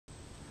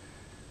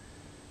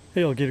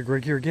Hey, Alligator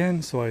Greg here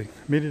again. So I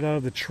made it out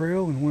of the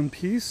trail in one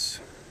piece,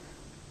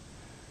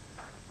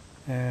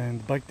 and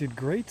the bike did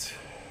great.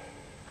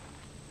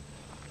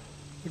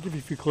 I'll give you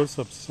a few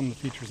close-ups of some of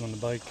the features on the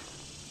bike.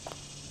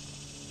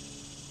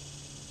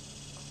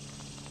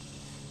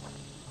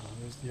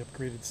 There's the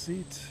upgraded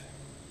seat,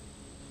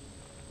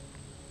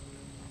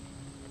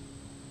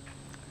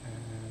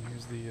 and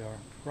here's the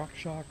rock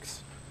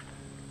shocks.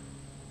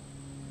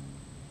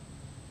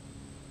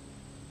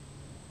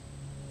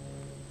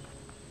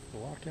 The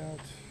lockout.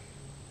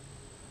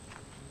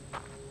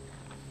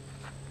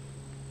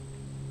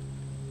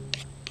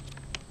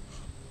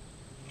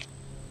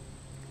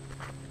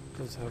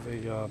 Does have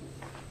a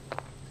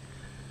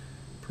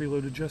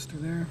preload adjuster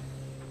there.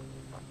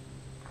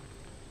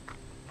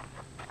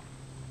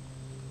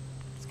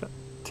 It's got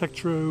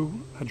Tektro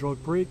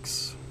hydraulic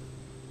brakes,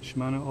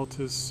 Shimano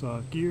Altus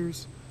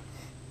gears.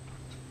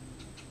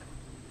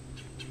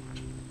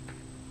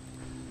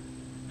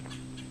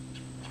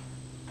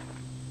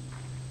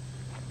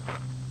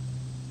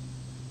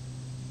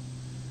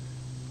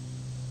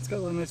 It's got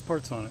a lot of nice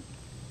parts on it.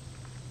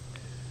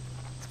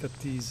 It's got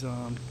these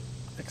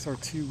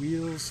XR2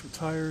 wheels with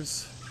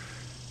tires.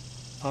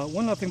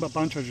 One other thing about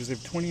Bontragers, they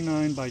have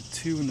 29 by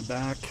 2 in the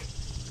back.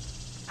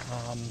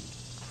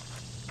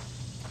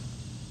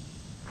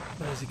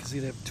 But as you can see,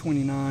 they have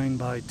 29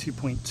 by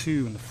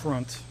 2.2 in the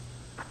front.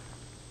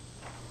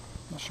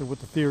 Not sure what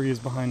the theory is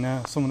behind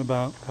that. Something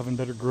about having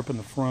better grip in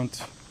the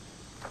front.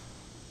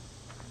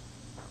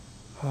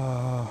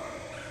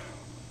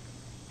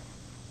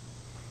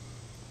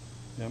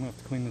 Yeah, I'm going to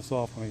have to clean this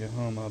off when I get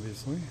home,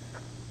 obviously.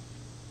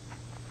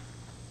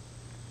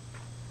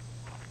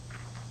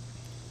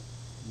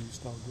 New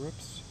style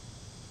grips.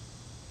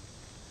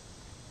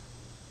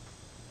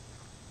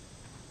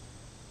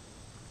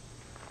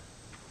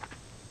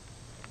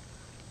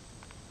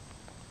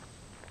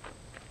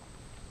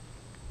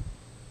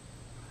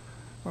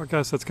 Alright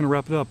guys, that's going to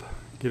wrap it up.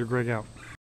 Gator Greg out.